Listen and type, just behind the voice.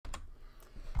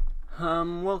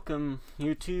Welcome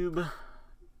YouTube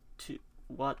to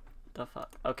what the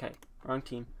fuck? Okay, wrong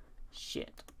team.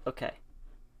 Shit. Okay.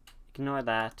 Ignore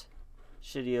that.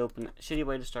 Shitty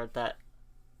way to start that.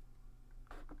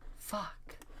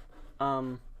 Fuck.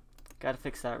 Gotta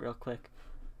fix that real quick.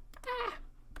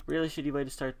 Really shitty way to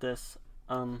start this.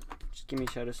 Just give me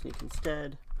Shadow Sneak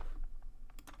instead.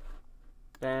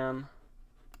 Bam.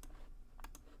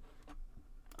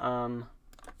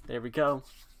 There we go.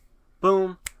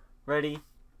 Boom. Ready?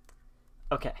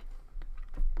 Okay.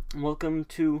 Welcome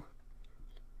to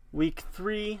week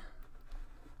 3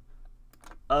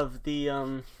 of the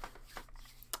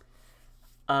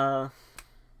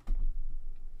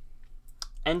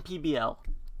NPBL.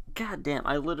 God damn,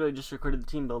 I literally just recorded the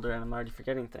team builder and I'm already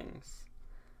forgetting things.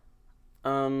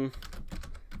 Good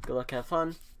luck, have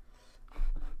fun.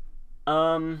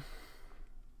 I'm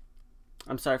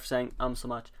sorry for saying so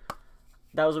much.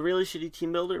 That was a really shitty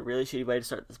team builder, really shitty way to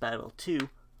start this battle too.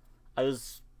 I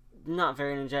was not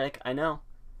very energetic, I know.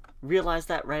 Realized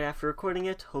that right after recording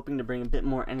it, hoping to bring a bit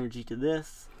more energy to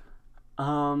this.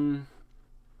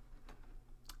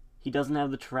 He doesn't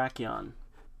have the Terrakion.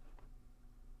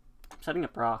 Setting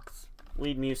up rocks.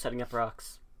 Lead Mew setting up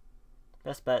rocks.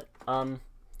 Best bet.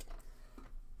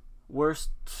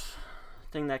 Worst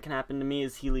thing that can happen to me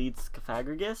is he leads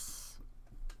Cafagrigus.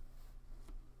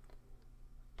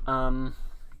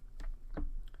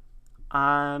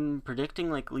 I'm predicting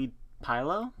like lead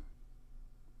Pylo.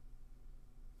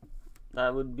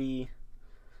 That would be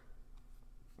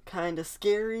kind of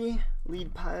scary.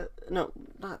 Lead Pylo. No,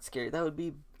 not scary. That would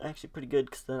be actually pretty good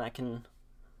because then I can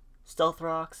Stealth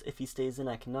Rocks. If he stays in,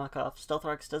 I can knock off. Stealth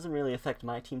Rocks doesn't really affect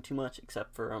my team too much,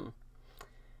 except for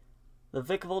the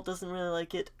Vikavolt doesn't really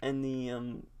like it, and the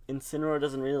Incineroar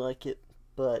doesn't really like it,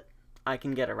 but I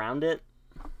can get around it.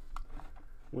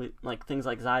 With, like, things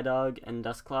like Zydog and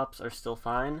Dusclops are still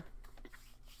fine,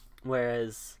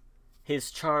 whereas his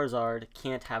Charizard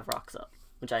can't have rocks up,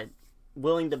 which I'm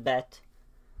willing to bet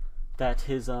that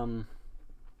his Florges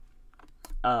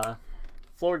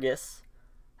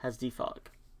has Defog.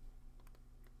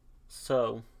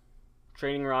 So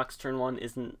trading rocks turn 1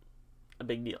 isn't a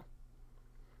big deal.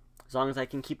 As long as I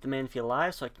can keep the Manphy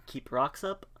alive so I can keep rocks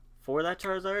up for that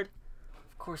Charizard.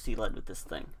 Of course he led with this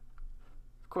thing.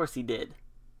 Of course he did.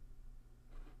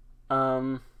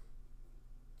 Would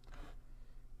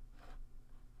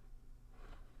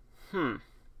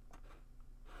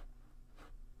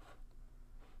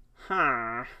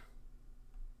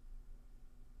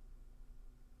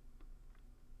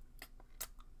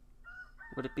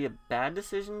it be a bad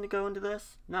decision to go into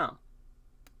this? No.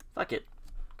 Fuck it.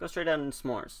 Go straight out into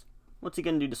S'mores. What's he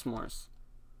gonna do to S'mores?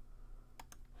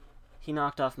 He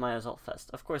knocked off my Azultfest.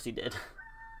 Of course he did.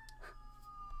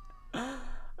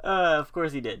 Of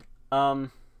course he did.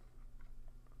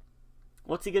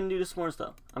 What's he gonna do to S'mores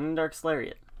though? I'm gonna Dark Slayer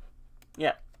it.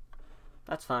 Yeah.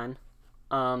 That's fine.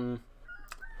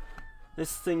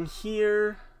 This thing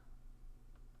here.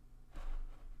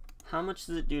 How much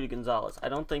does it do to Gonzalez? I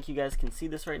don't think you guys can see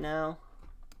this right now,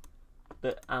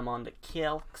 but I'm on the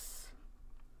calcs.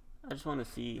 I just want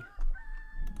to see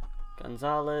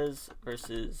Gonzalez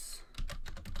versus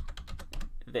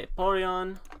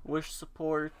Vaporeon. Wish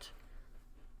support.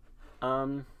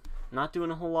 Not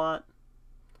doing a whole lot.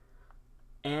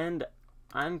 And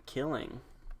I'm killing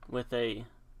with a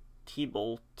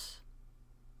T-Bolt.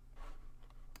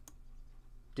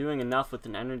 Doing enough with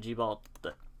an Energy Ball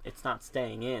that it's not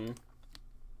staying in.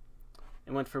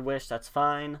 It went for Wish, that's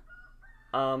fine.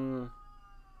 I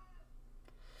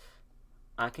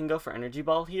can go for Energy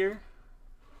Ball here.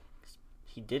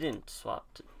 He didn't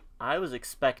swap. I was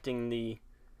expecting the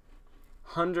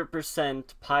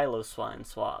 100% Piloswine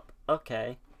swap.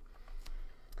 Okay.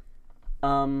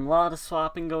 Lot of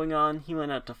swapping going on. He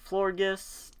went out to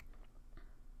Florges.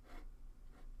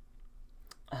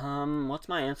 What's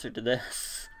my answer to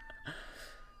this?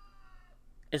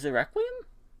 Is it Requiem?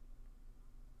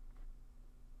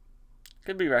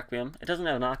 Could be Requiem. It doesn't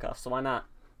have a knockoff, so why not?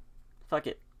 Fuck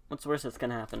it. What's the worst that's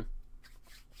gonna happen?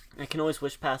 I can always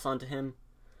Wish Pass onto him.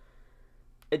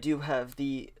 I do have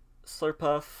the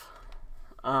Slurpuff.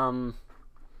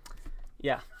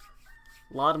 Yeah.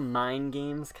 A lot of mind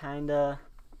games, kinda.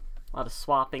 A lot of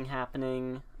swapping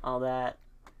happening, all that.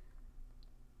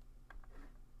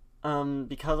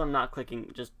 Because I'm not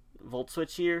clicking just Volt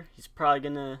Switch here, he's probably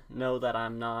gonna know that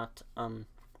I'm not,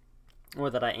 or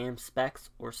that I am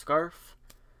Specs or Scarf.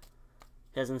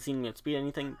 He hasn't seen me at speed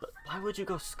anything, but why would you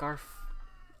go Scarf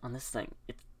on this thing?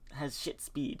 It has shit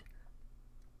speed.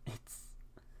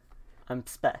 I'm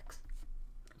Specs.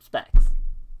 I'm Specs.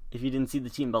 If you didn't see the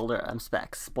team builder, I'm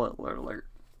Specs. Spoiler alert.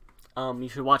 You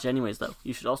should watch anyways, though.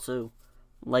 You should also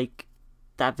like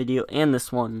that video and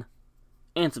this one,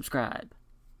 and subscribe.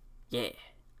 Yeah.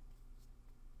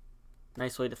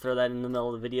 Nice way to throw that in the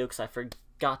middle of the video, because I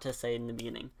forgot to say it in the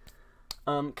beginning.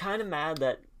 Kind of mad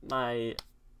that my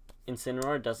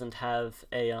Incineroar doesn't have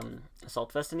a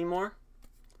Assault Vest anymore.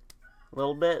 A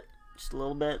little bit. Just a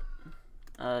little bit.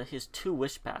 He has 2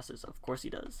 Wish Passes. Of course he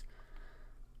does.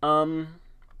 I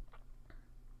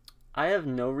have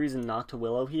no reason not to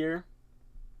Willow here.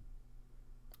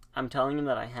 I'm telling him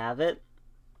that I have it,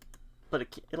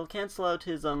 but it'll cancel out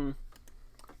his, I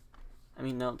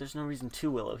mean, no, there's no reason to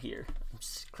Willow here. I'm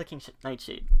just clicking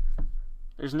Nightshade.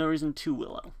 There's no reason to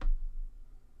Willow.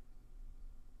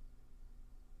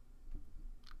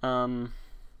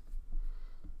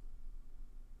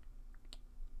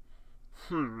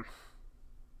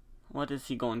 What is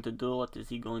he going to do? What is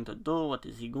he going to do? What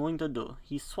is he going to do?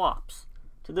 He swaps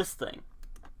to this thing.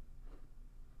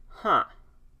 Huh.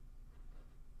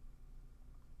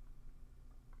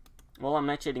 Well, I'm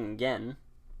Nightshading again.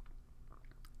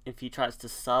 If he tries to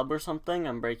sub or something,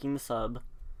 I'm breaking the sub.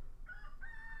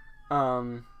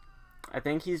 I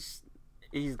think he's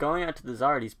going out to the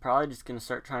Zard. He's probably just going to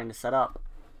start trying to set up.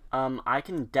 I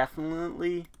can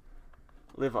definitely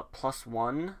live a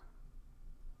 +1,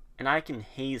 and I can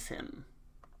haze him.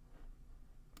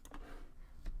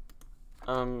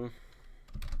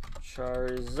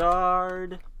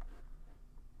 Charizard,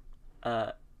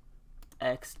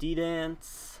 XD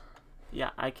Dance.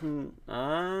 Yeah, I can,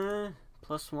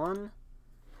 +1.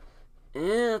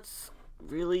 It's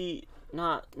really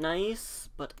not nice,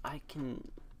 but I can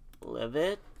live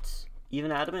it.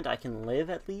 Even Adamant, I can live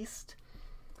at least.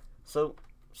 So,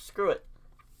 screw it.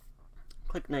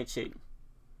 Click Nightshade.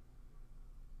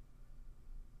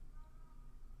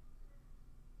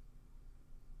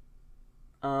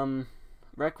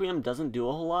 Requiem doesn't do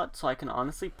a whole lot, so I can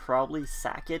honestly probably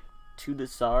sack it to the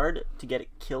Zard to get it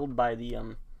killed by the,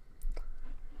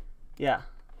 yeah,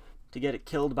 to get it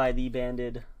killed by the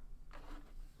banded,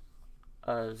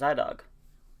 Zydog.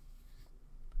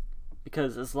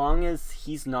 Because as long as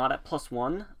he's not at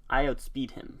 +1, I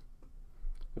outspeed him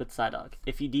with Psydog.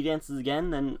 If he D-dances again,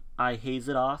 then I haze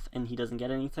it off and he doesn't get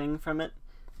anything from it.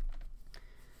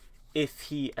 If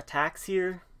he attacks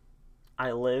here,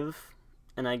 I live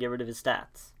and I get rid of his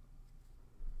stats.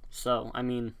 So, I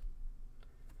mean,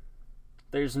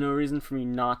 there's no reason for me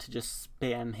not to just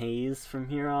spam haze from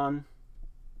here on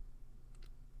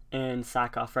and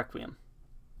sack off Requiem.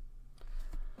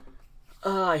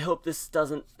 I hope this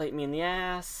doesn't bite me in the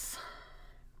ass.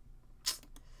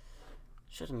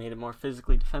 Should have made it more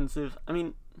physically defensive. I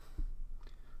mean,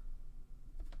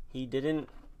 he didn't.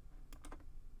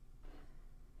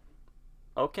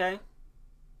 Okay.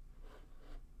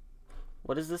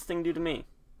 What does this thing do to me?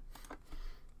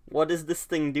 What does this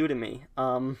thing do to me?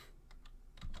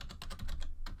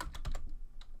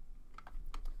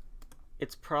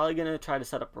 It's probably gonna try to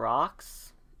set up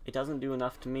rocks. It doesn't do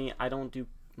enough to me. I don't do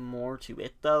more to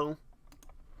it though.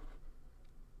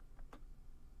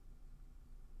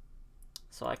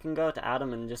 So I can go to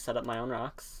Adam and just set up my own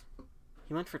rocks.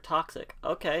 He went for Toxic.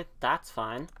 Okay, that's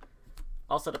fine.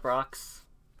 I'll set up rocks.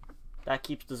 That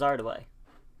keeps the Zard away.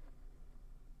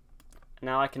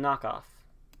 Now I can knock off.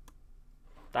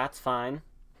 That's fine.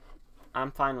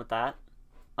 I'm fine with that.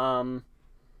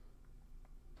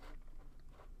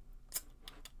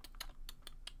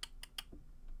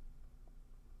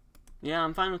 Yeah,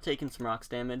 I'm fine with taking some rocks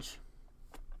damage.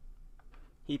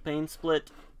 Heat Pain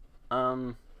Split.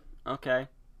 Okay.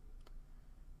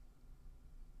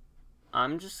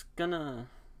 I'm just gonna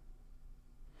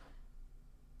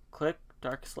click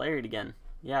Darkest Lariat again.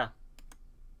 Yeah.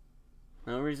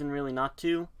 No reason really not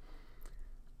to.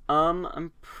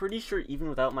 I'm pretty sure even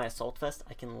without my Assault Vest,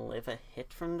 I can live a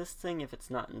hit from this thing if it's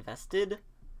not invested.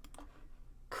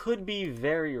 Could be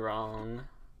very wrong,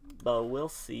 but we'll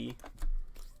see.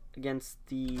 Against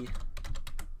the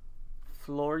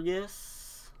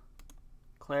Florius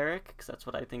Cleric, because that's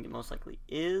what I think it most likely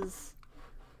is.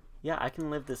 Yeah, I can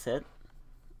live this hit.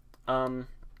 Flare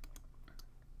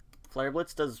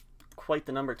Blitz does quite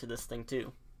the number to this thing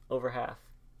too. Over half.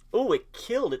 Oh, it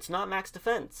killed! It's not max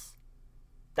defense.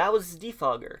 That was his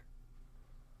defogger.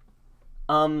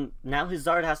 Now his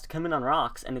Zard has to come in on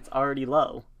rocks, and it's already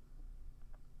low.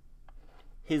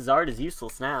 His Zard is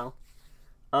useless now.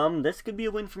 This could be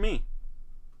a win for me.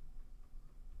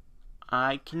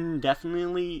 I can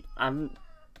definitely, I'm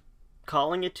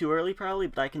calling it too early probably,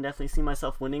 but I can definitely see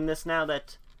myself winning this now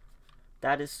that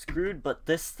that is screwed, but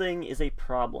this thing is a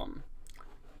problem.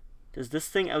 Does this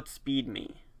thing outspeed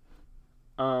me?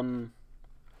 I'm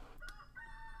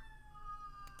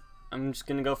just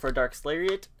gonna go for a Dark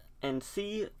Lariat. And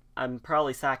see, I'm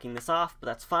probably sacking this off, but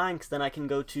that's fine, because then I can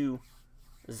go to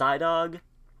Zydog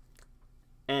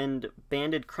and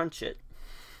Banded Crunch it.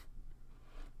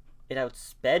 It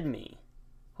outsped me.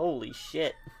 Holy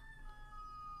shit.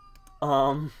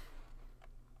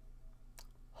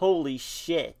 Holy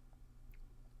shit.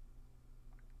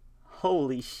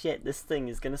 Holy shit, this thing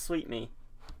is gonna sweep me.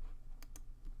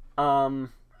 My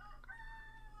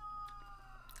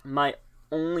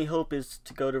only hope is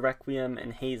to go to Requiem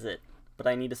and haze it, but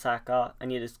I need to sack off. I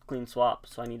need a clean swap,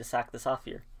 so I need to sack this off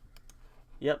here.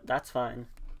 Yep, that's fine.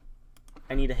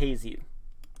 I need to haze you.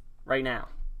 Right now.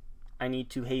 I need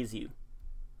to haze you.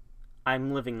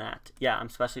 I'm living that. Yeah, I'm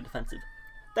specially defensive.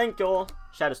 Thank you all.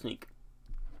 Shadow Sneak.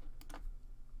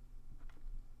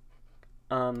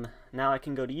 Now I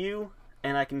can go to you,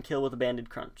 and I can kill with a Banded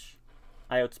Crunch.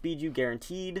 I outspeed you,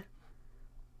 guaranteed.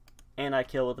 And I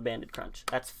kill with a Banded Crunch.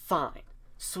 That's fine.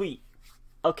 Sweet.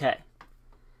 Okay.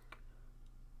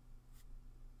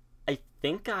 I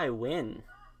think I win.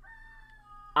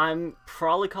 I'm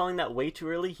probably calling that way too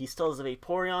early. He still has a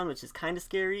Vaporeon, which is kind of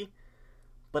scary.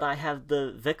 But I have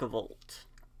the Vikavolt.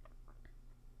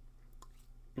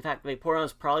 In fact, Vaporeon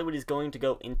is probably what he's going to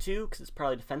go into, because it's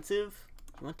probably defensive.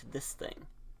 He went to this thing.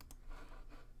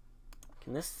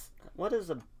 Can this... What does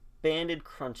a Banded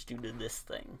Crunch do to this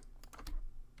thing?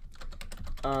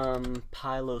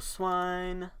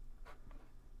 Piloswine.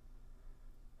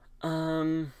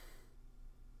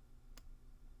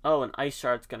 Oh, an Ice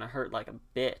Shard's gonna hurt like a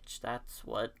bitch. That's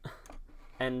what.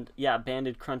 And yeah,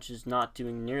 Banded Crunch is not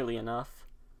doing nearly enough.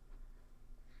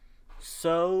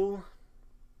 So,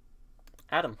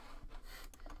 Adam.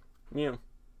 Mew.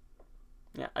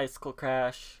 Yeah, Icicle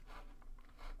Crash.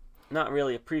 Not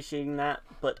really appreciating that,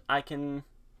 but I can...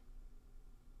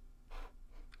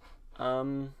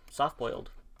 Soft Boiled.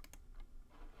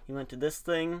 He went to this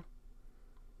thing.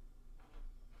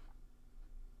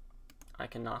 I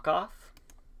can knock off.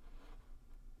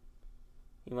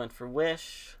 He went for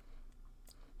Wish.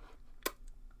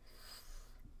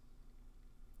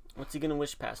 What's he gonna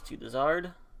Wish past to? The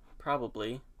Zard?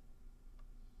 Probably.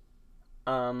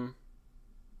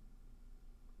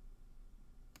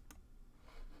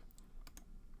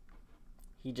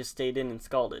 He just stayed in and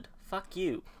Scalded. Fuck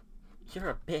you. You're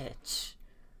a bitch.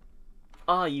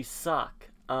 Oh, you suck.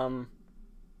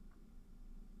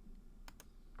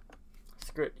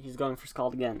 Screw it. He's going for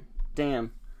Scald again.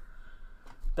 Damn.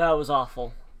 That was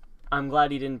awful. I'm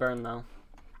glad he didn't burn, though.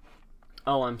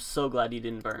 Oh, I'm so glad he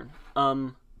didn't burn.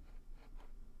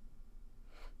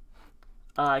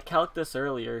 I calced this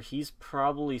earlier. He's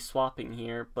probably swapping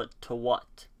here, but to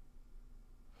what?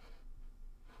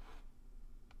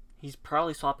 He's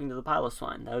probably swapping to the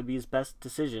Piloswine. That would be his best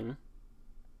decision.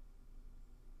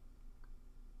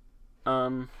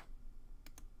 I'm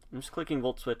just clicking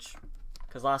Volt Switch,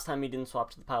 because last time he didn't swap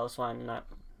to the Piloswine, and of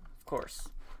course.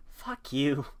 Fuck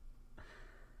you.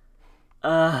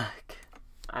 I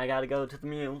gotta go to the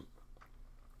Mew.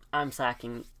 I'm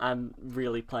sacking. I'm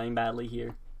really playing badly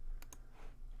here.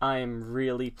 I am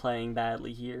really playing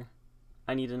badly here.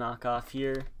 I need to knock off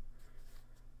here.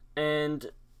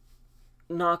 And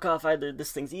knock off either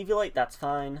this thing's Eviolite, that's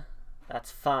fine.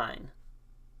 That's fine.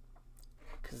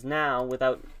 Because now,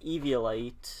 without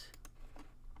Eviolite...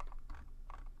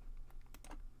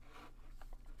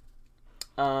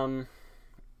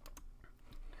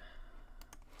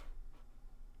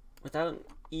 Without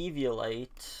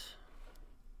Eviolite...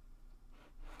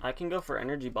 I can go for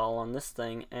Energy Ball on this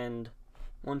thing, and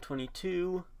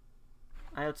 122...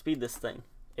 I outspeed this thing.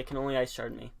 It can only Ice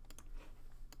Shard me.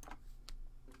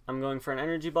 I'm going for an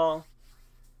Energy Ball.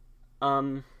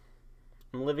 I'm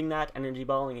living that, Energy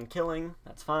Balling and killing.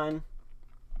 That's fine.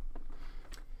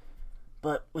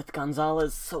 But with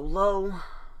Gonzalez so low,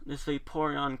 this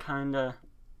Vaporeon kinda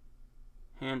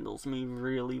handles me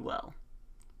really well.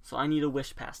 So I need a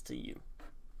Wish Pass to you.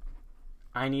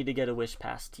 I need to get a Wish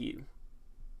Pass to you.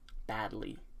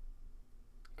 Badly.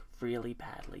 Really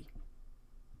badly.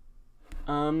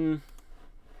 I'm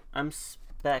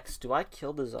Specs. Do I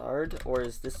kill the Zard, or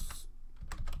is this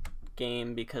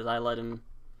game because I let him...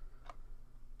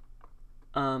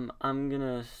 I'm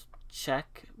gonna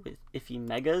check with if he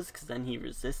Megas, because then he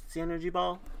resists the Energy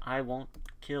Ball. I won't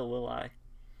kill, will I?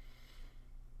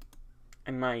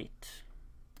 I might.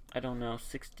 I don't know.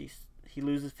 60... He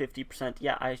loses 50%.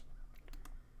 Yeah,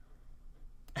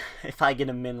 if I get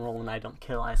a Mineral and I don't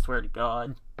kill, I swear to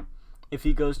God. If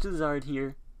he goes to Zard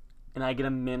here, and I get a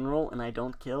Mineral and I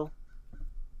don't kill,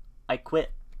 I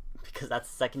quit. Because that's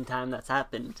the second time that's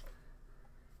happened.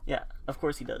 Yeah, of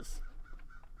course he does.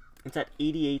 It's at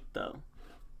 88, though.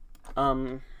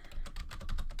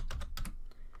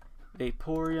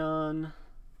 Vaporeon.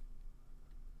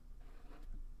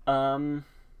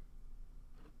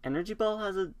 Energy Ball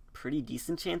has a pretty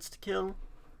decent chance to kill,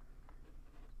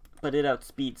 but it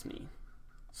outspeeds me.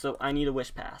 So I need a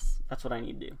Wish Pass. That's what I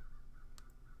need to do.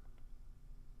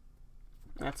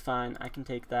 That's fine. I can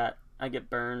take that. I get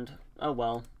burned. Oh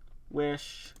well.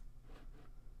 Wish.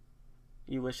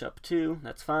 You wish up too.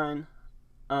 That's fine.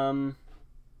 I'm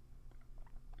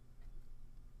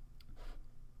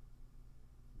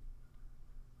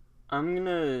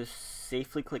gonna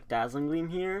safely click Dazzling Gleam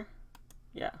here.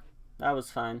 Yeah, that was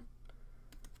fine.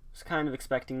 Was kind of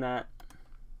expecting that.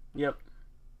 Yep.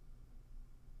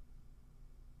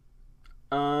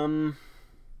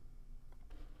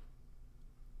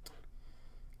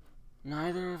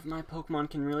 Neither of my Pokemon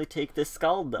can really take this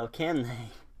Scald though, can they?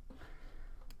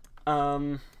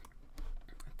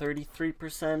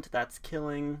 33%, that's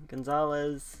killing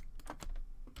Gonzalez.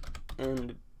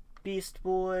 And Beast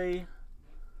Boy.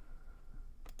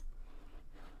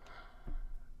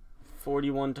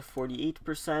 41 to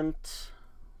 48%.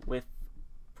 With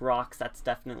rocks, that's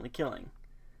definitely killing.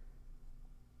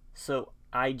 So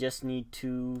I just need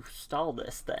to stall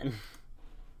this then.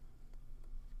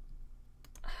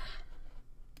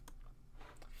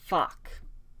 Fuck.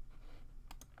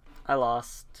 I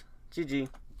lost. GG.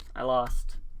 I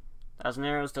lost. Thousand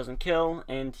Arrows doesn't kill,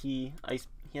 and he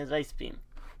has Ice Beam.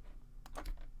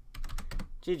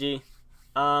 GG.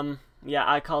 Yeah,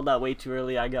 I called that way too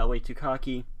early. I got way too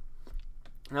cocky.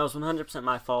 That was 100%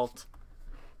 my fault.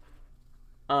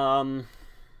 I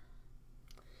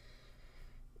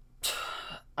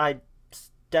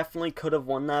definitely could have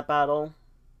won that battle.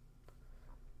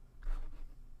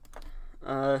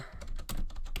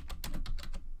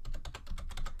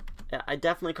 Yeah, I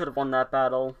definitely could have won that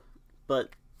battle, but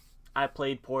I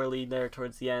played poorly there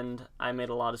towards the end. I made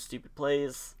a lot of stupid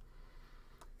plays.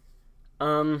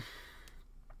 GG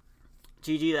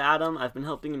to Adam. I've been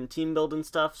helping him team build and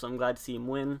stuff, so I'm glad to see him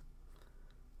win.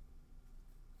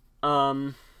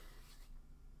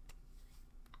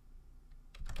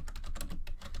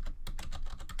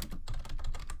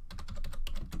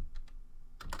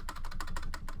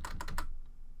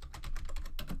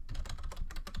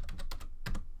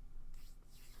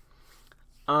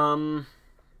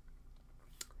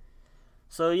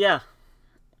 So yeah,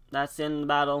 that's the end of the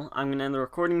battle. I'm going to end the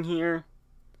recording here,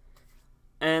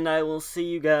 and I will see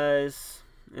you guys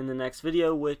in the next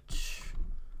video, which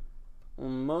will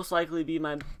most likely be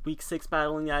my week 6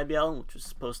 battle in the IBL, which was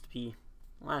supposed to be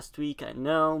last week, I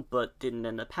know, but didn't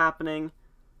end up happening.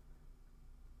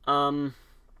 But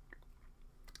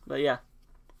yeah,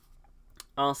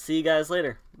 I'll see you guys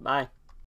later. Bye.